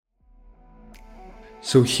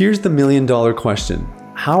So here's the $1,000,000 question.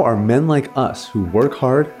 How are men like us who work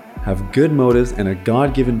hard, have good motives, and a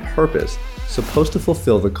God-given purpose supposed to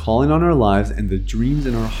fulfill the calling on our lives and the dreams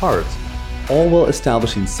in our hearts, all while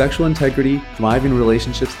establishing sexual integrity, thriving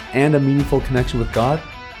relationships, and a meaningful connection with God?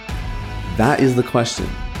 That is the question,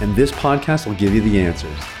 and this podcast will give you the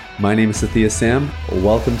answers. My name is Sathya Sam.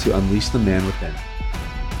 Welcome to Unleash the Man Within.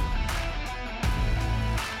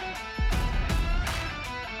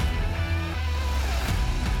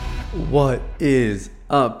 What is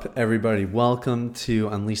up, everybody? Welcome to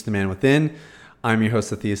Unleash the Man Within. I'm your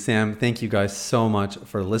host, Sathya Sam. Thank you guys so much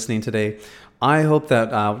for listening today. I hope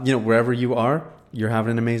that, wherever you are, you're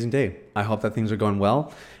having an amazing day. I hope that things are going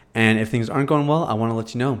well. And if things aren't going well, I want to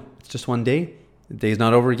let you know it's just one day. The day's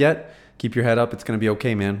not over yet. Keep your head up. It's going to be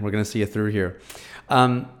okay, man. We're going to see you through here.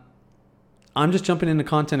 I'm just jumping into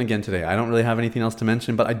content again today. I don't really have anything else to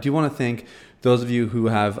mention, but I do want to thank those of you who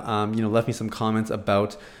have, left me some comments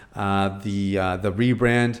about the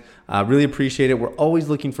rebrand. Really appreciate it. We're always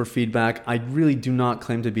looking for feedback. I really do not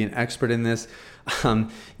claim to be an expert in this.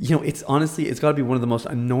 It's got to be one of the most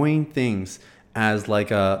annoying things as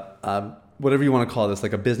like a whatever you want to call this,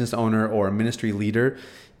 like a business owner or a ministry leader,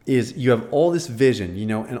 is you have all this vision,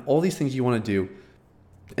 and all these things you want to do.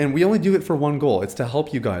 And we only do it for one goal. It's to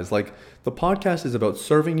help you guys. Like, the podcast is about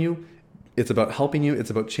serving you. It's about helping you. It's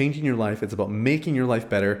about changing your life. It's about making your life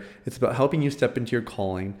better. It's about helping you step into your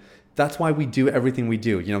calling. That's why we do everything we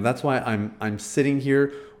do. That's why I'm sitting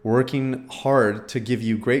here working hard to give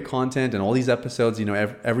you great content and all these episodes,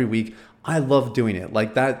 every week. I love doing it.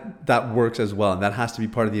 Like that works as well. And that has to be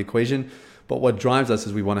part of the equation. But what drives us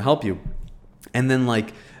is we want to help you. And then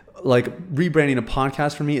like rebranding a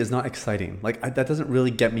podcast for me is not exciting. That doesn't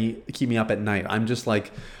really keep me up at night. I'm just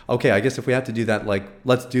like, okay, I guess if we have to do that,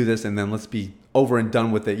 let's do this and then let's be over and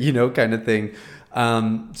done with it, kind of thing.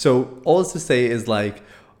 So all this to say is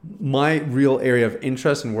my real area of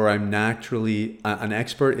interest and where I'm naturally an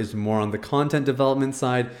expert is more on the content development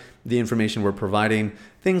side, the information we're providing,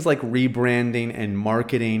 things like rebranding and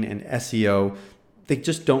marketing and SEO. They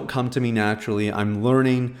just don't come to me naturally. I'm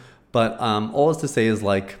learning, but all this to say is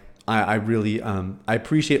I really I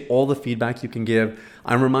appreciate all the feedback you can give.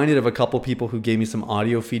 I'm reminded of a couple people who gave me some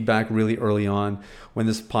audio feedback really early on when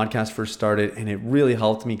this podcast first started, and it really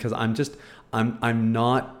helped me because I'm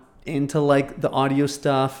not into the audio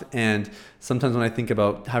stuff, and sometimes when I think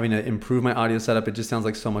about having to improve my audio setup, it just sounds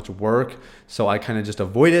like so much work, so I kind of just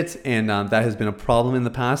avoid it, and that has been a problem in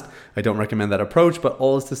the past. I don't recommend that approach, but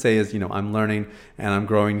all this to say is I'm learning and I'm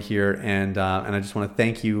growing here, and I just want to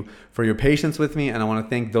thank you for your patience with me, and I want to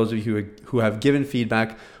thank those of you who have given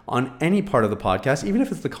feedback on any part of the podcast, even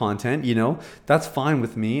if it's the content, that's fine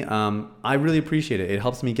with me. I really appreciate it. It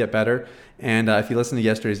helps me get better. And if you listen to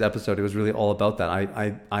yesterday's episode, it was really all about that.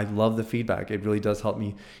 I love the feedback. It really does help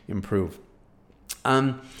me improve.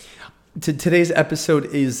 Today's episode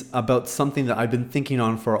is about something that I've been thinking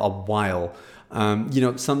on for a while.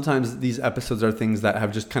 Sometimes these episodes are things that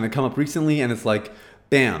have just kind of come up recently, and it's like,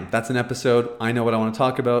 bam, that's an episode. I know what I want to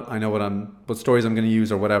talk about. I know what stories I'm going to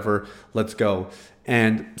use or whatever. Let's go.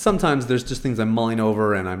 And sometimes there's just things I'm mulling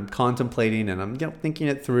over and I'm contemplating and I'm thinking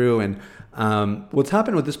it through. And what's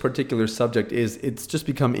happened with this particular subject is it's just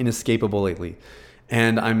become inescapable lately.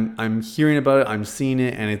 And I'm hearing about it, I'm seeing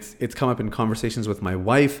it, and it's come up in conversations with my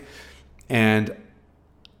wife. And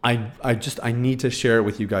I need to share it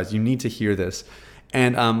with you guys. You need to hear this.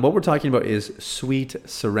 And what we're talking about is sweet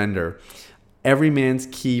surrender. Every man's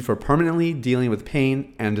key for permanently dealing with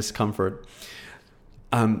pain and discomfort.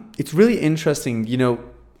 It's really interesting, in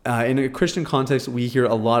a Christian context, we hear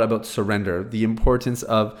a lot about surrender, the importance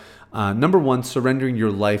of, number one, surrendering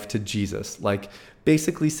your life to Jesus.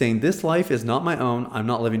 Basically saying, this life is not my own. I'm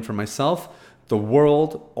not living for myself, the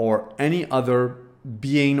world, or any other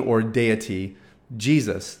being or deity.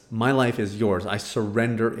 Jesus, my life is yours. I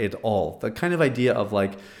surrender it all. The kind of idea of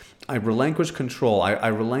I relinquish control. I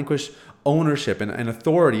relinquish ownership and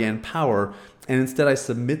authority and power, and instead I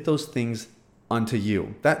submit those things unto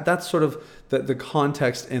you. That's sort of the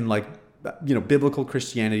context in biblical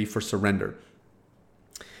Christianity for surrender.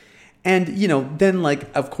 And then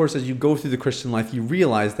of course, as you go through the Christian life, you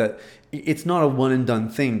realize that it's not a one and done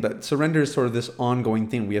thing, but surrender is sort of this ongoing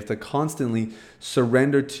thing. We have to constantly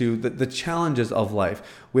surrender to the challenges of life.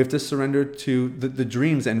 We have to surrender to the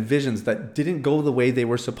dreams and visions that didn't go the way they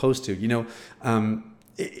were supposed to.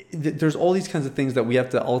 There's all these kinds of things that we have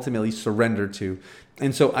to ultimately surrender to.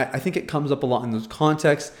 And so I think it comes up a lot in those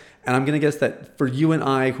contexts. And I'm going to guess that for you and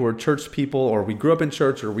I who are church people, or we grew up in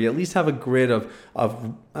church, or we at least have a grid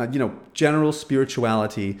of general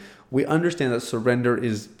spirituality, we understand that surrender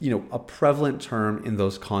is, a prevalent term in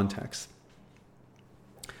those contexts.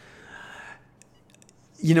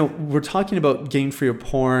 we're talking about getting free of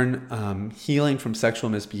porn, healing from sexual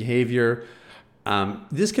misbehavior.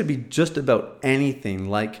 This could be just about anything.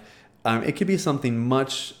 Like, it could be something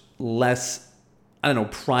much less,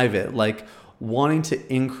 private, like wanting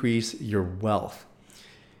to increase your wealth.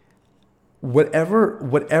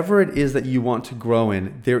 Whatever it is that you want to grow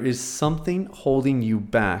in, there is something holding you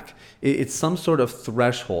back. It's some sort of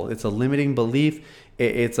threshold. It's a limiting belief.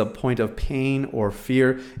 It's a point of pain or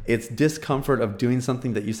fear. It's discomfort of doing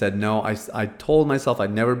something that you said, no, I told myself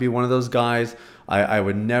I'd never be one of those guys. I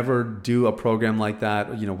would never do a program like that,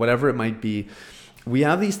 whatever it might be. We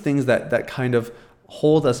have these things that kind of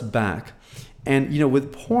hold us back. And,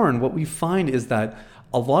 with porn, what we find is that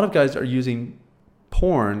a lot of guys are using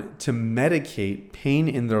porn to medicate pain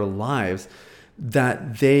in their lives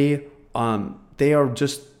that they are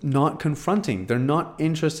just not confronting. They're not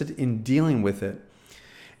interested in dealing with it.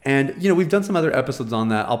 And, we've done some other episodes on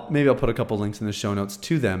that. Maybe I'll put a couple links in the show notes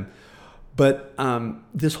to them. But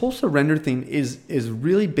this whole surrender thing is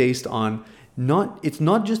really based on it's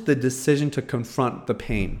not just the decision to confront the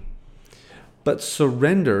pain, but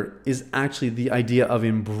surrender is actually the idea of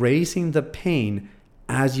embracing the pain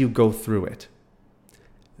as you go through it.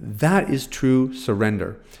 That is true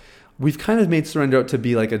surrender. We've kind of made surrender out to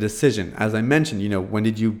be like a decision. As I mentioned, when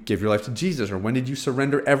did you give your life to Jesus, or when did you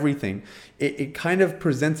surrender everything? It kind of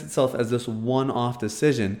presents itself as this one-off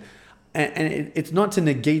decision. And it's not to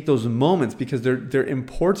negate those moments, because they're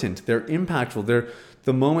important, they're impactful, they're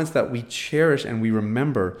the moments that we cherish and we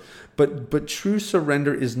remember. But true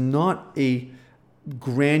surrender is not a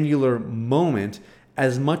granular moment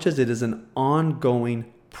as much as it is an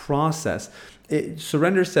ongoing process.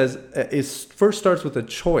 Surrender says it first starts with a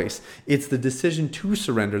choice. It's the decision to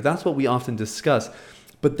surrender. That's what we often discuss.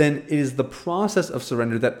 But then it is the process of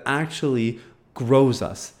surrender that actually grows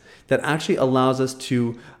us, that actually allows us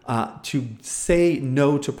to say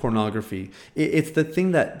no to pornography. It's the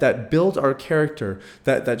thing that builds our character,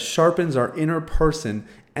 that sharpens our inner person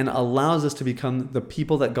and allows us to become the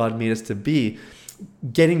people that God made us to be,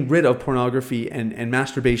 getting rid of pornography and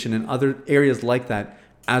masturbation and other areas like that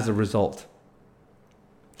as a result.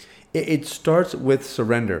 It starts with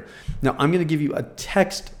surrender. Now, I'm going to give you a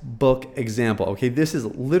textbook example. Okay, this is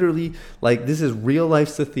literally this is real life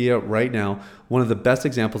Sathya right now. One of the best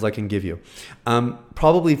examples I can give you.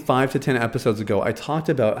 Probably 5 to 10 episodes ago, I talked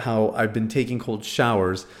about how I've been taking cold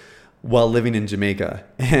showers while living in Jamaica,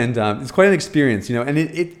 and it's quite an experience, And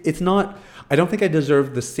it's not. I don't think I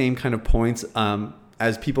deserve the same kind of points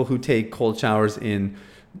as people who take cold showers in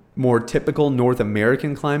more typical North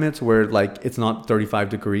American climates where it's not 35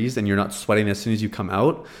 degrees and you're not sweating as soon as you come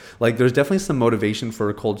out. There's definitely some motivation for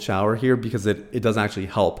a cold shower here because it does actually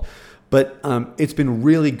help. But it's been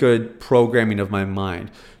really good programming of my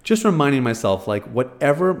mind. Just reminding myself,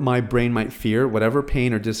 whatever my brain might fear, whatever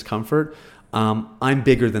pain or discomfort, I'm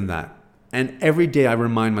bigger than that. And every day I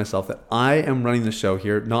remind myself that I am running the show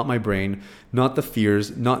here, not my brain, not the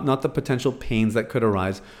fears, not the potential pains that could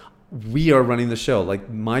arise. We are running the show.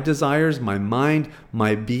 My desires, my mind,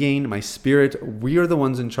 my being, my spirit, we are the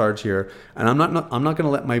ones in charge here. And I'm not going to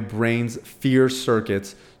let my brain's fear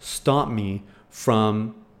circuits stop me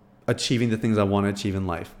from achieving the things I want to achieve in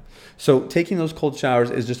life. So taking those cold showers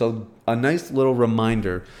is just a nice little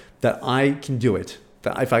reminder that I can do it.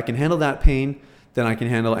 That if I can handle that pain, then I can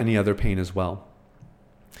handle any other pain as well.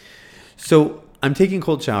 So I'm taking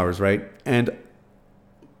cold showers, right? And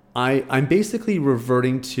I'm basically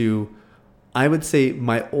reverting to, I would say,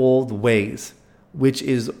 my old ways, which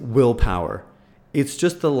is willpower. It's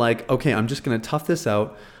just the okay, I'm just going to tough this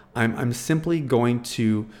out. I'm simply going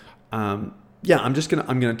to, I'm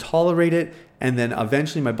going to tolerate it. And then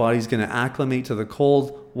eventually my body's going to acclimate to the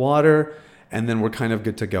cold water. And then we're kind of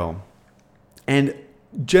good to go. And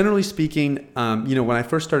generally speaking, when I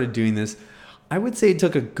first started doing this, I would say it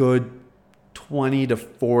took a good 20 to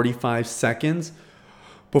 45 seconds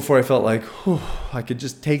before I felt I could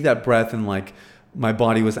just take that breath and my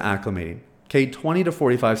body was acclimating. Okay, 20 to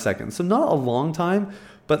 45 seconds. So not a long time,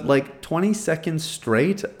 but 20 seconds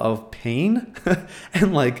straight of pain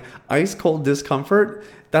and ice cold discomfort.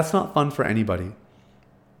 That's not fun for anybody.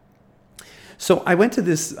 So I went to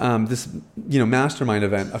this mastermind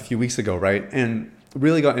event a few weeks ago, right? And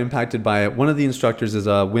really got impacted by it. One of the instructors is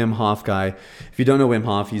a Wim Hof guy. If you don't know Wim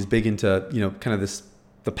Hof, he's big into kind of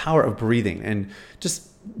the power of breathing and just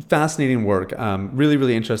fascinating work, really,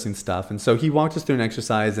 really interesting stuff. And so he walked us through an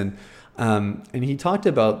exercise and he talked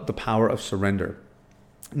about the power of surrender.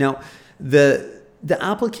 Now, the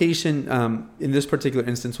application in this particular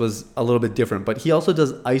instance was a little bit different, but he also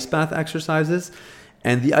does ice bath exercises,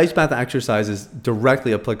 and the ice bath exercise is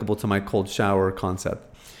directly applicable to my cold shower concept.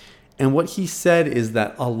 And what he said is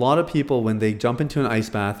that a lot of people, when they jump into an ice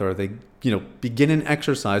bath or they, begin an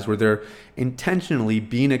exercise where they're intentionally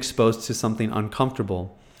being exposed to something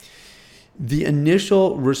uncomfortable, the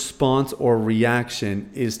initial response or reaction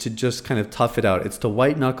is to just kind of tough it out. It's to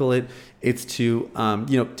white knuckle it. It's to,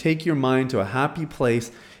 take your mind to a happy place,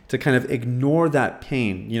 to kind of ignore that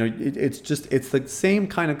pain. It's the same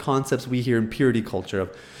kind of concepts we hear in purity culture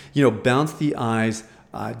of, bounce the eyes,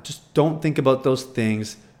 just don't think about those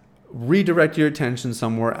things, redirect your attention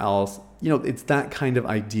somewhere else. It's that kind of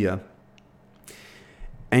idea.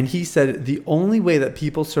 And he said the only way that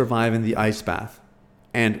people survive in the ice bath,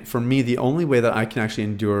 and for me, the only way that I can actually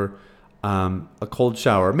endure a cold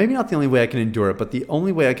shower, maybe not the only way I can endure it, but the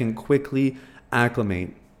only way I can quickly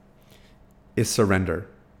acclimate, is surrender.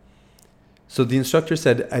 So the instructor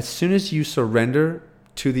said, as soon as you surrender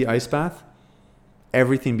to the ice bath,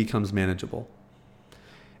 everything becomes manageable.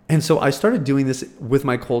 And so I started doing this with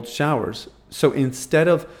my cold showers. So instead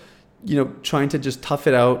of, trying to just tough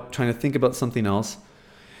it out, trying to think about something else,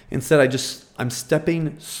 instead I'm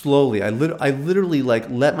stepping slowly. I literally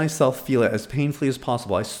let myself feel it as painfully as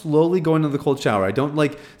possible. I slowly go into the cold shower. It's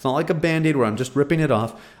not like a Band-Aid where I'm just ripping it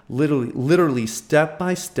off. Literally step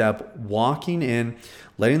by step, walking in,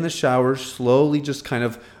 letting the shower slowly just kind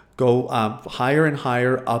of go higher and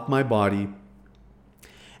higher up my body.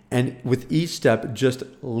 And with each step, just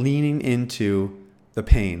leaning into the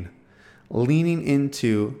pain, leaning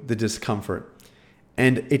into the discomfort.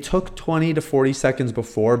 And it took 20 to 40 seconds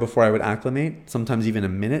before I would acclimate, sometimes even a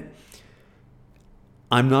minute.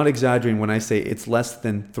 I'm not exaggerating when I say it's less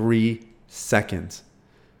than 3 seconds.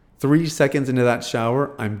 3 seconds into that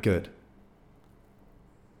shower, I'm good.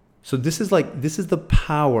 So this is the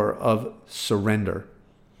power of surrender.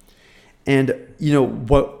 And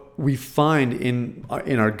what we find in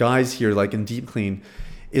our guys here, like in Deep Clean,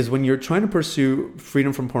 is when you're trying to pursue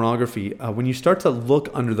freedom from pornography, when you start to look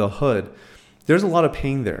under the hood, there's a lot of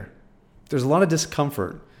pain there. There's a lot of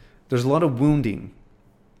discomfort. There's a lot of wounding.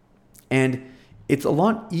 And it's a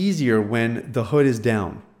lot easier when the hood is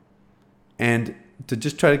down and to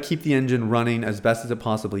just try to keep the engine running as best as it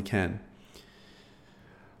possibly can.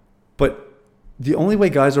 But the only way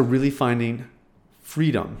guys are really finding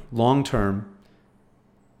freedom long-term,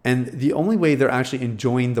 and the only way they're actually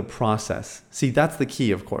enjoying the process. See, that's the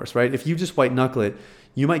key, of course, right? If you just white knuckle it,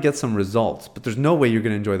 you might get some results, but there's no way you're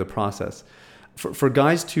going to enjoy the process. For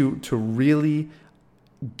guys to really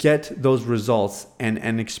get those results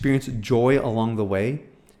and experience joy along the way,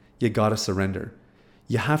 you got to surrender.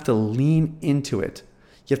 You have to lean into it.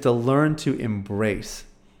 You have to learn to embrace.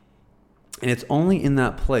 And it's only in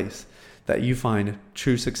that place that you find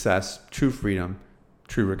true success, true freedom,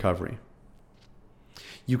 true recovery.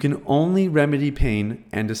 You can only remedy pain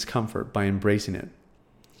and discomfort by embracing it.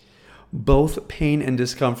 Both pain and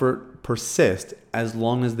discomfort persist as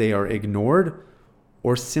long as they are ignored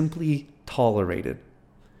or simply tolerated.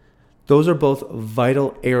 Those are both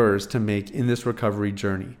vital errors to make in this recovery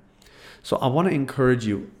journey. So I want to encourage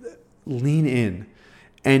you, lean in.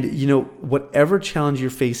 And whatever challenge you're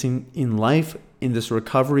facing in life, in this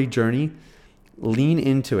recovery journey, lean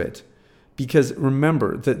into it. Because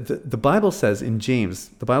remember, the Bible says in James,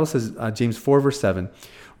 James 4 verse 7,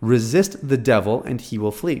 resist the devil and he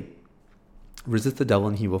will flee. Resist the devil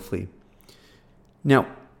and he will flee. Now,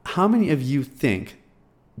 how many of you think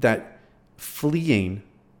that fleeing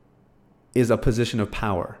is a position of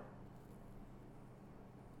power?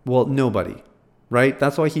 Well, nobody, right?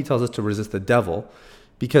 That's why he tells us to resist the devil,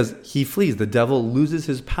 because he flees. The devil loses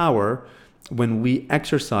his power when we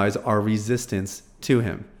exercise our resistance to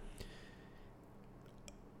him.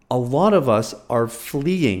 A lot of us are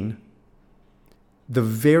fleeing the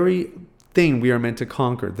very thing we are meant to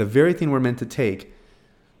conquer, the very thing we're meant to take,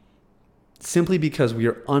 simply because we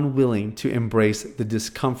are unwilling to embrace the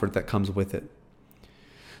discomfort that comes with it.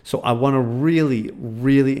 So I want to really,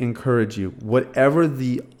 really encourage you, whatever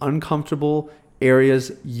the uncomfortable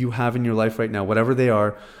areas you have in your life right now, whatever they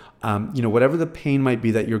are, whatever the pain might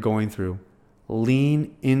be that you're going through,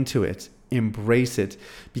 lean into it, embrace it,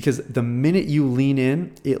 because the minute you lean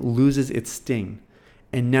in, it loses its sting.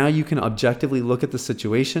 And now you can objectively look at the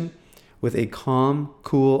situation with a calm,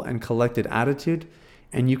 cool, and collected attitude,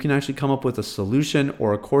 and you can actually come up with a solution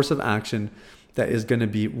or a course of action that is going to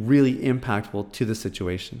be really impactful to the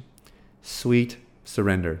situation. Sweet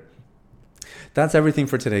surrender. That's everything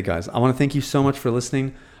for today, guys. I want to thank you so much for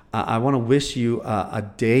listening. I want to wish you a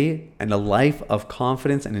day and a life of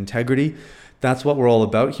confidence and integrity. That's what we're all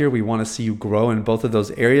about here. We want to see you grow in both of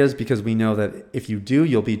those areas, because we know that if you do,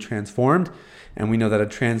 you'll be transformed. And we know that a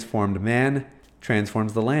transformed man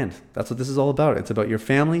transforms the land. That's what this is all about. It's about your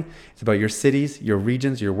family. It's about your cities, your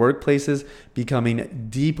regions, your workplaces becoming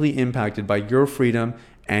deeply impacted by your freedom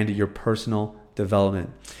and your personal development.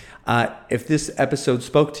 If this episode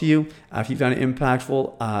spoke to you, if you found it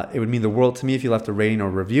impactful, it would mean the world to me if you left a rating or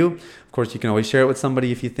review. Of course, you can always share it with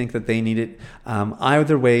somebody if you think that they need it.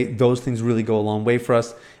 Either way, those things really go a long way for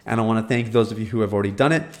us. And I want to thank those of you who have already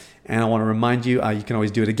done it. And I want to remind you, you can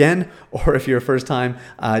always do it again. Or if you're a first time,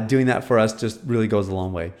 doing that for us just really goes a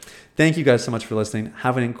long way. Thank you guys so much for listening.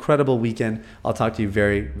 Have an incredible weekend. I'll talk to you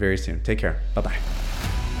very, very soon. Take care. Bye-bye.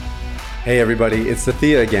 Hey everybody, it's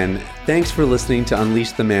Sathya again. Thanks for listening to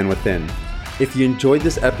Unleash the Man Within. If you enjoyed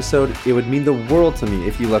this episode, it would mean the world to me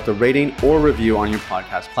if you left a rating or review on your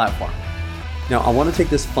podcast platform. Now, I want to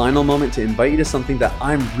take this final moment to invite you to something that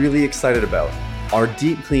I'm really excited about, our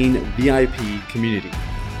Deep Clean VIP community.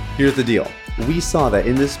 Here's the deal. We saw that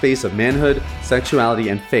in this space of manhood, sexuality,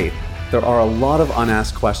 and faith, there are a lot of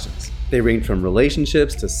unasked questions. They range from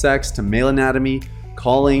relationships to sex to male anatomy,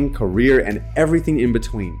 calling, career, and everything in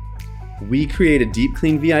between. We create a Deep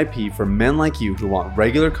Clean VIP for men like you who want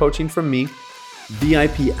regular coaching from me,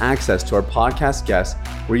 VIP access to our podcast guests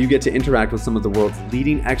where you get to interact with some of the world's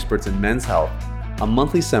leading experts in men's health, a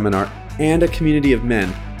monthly seminar, and a community of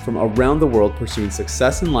men from around the world pursuing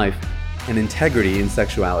success in life and integrity in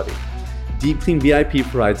sexuality. Deep Clean VIP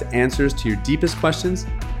provides answers to your deepest questions,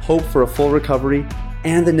 hope for a full recovery,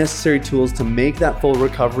 and the necessary tools to make that full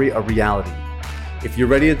recovery a reality. If you're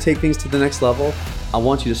ready to take things to the next level, I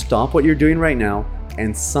want you to stop what you're doing right now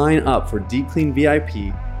and sign up for Deep Clean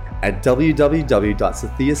VIP at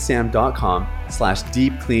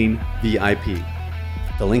www.sathyaSam.com/deepcleanvip.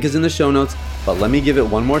 The link is in the show notes, but let me give it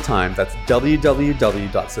one more time. That's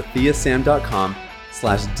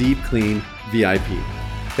www.sathyaSam.com/deepcleanvip.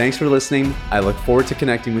 Thanks for listening. I look forward to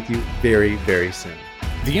connecting with you very, very soon.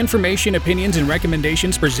 The information, opinions, and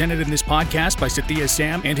recommendations presented in this podcast by Sathya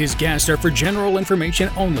Sam and his guests are for general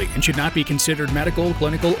information only and should not be considered medical,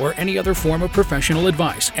 clinical, or any other form of professional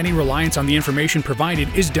advice. Any reliance on the information provided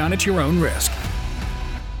is done at your own risk.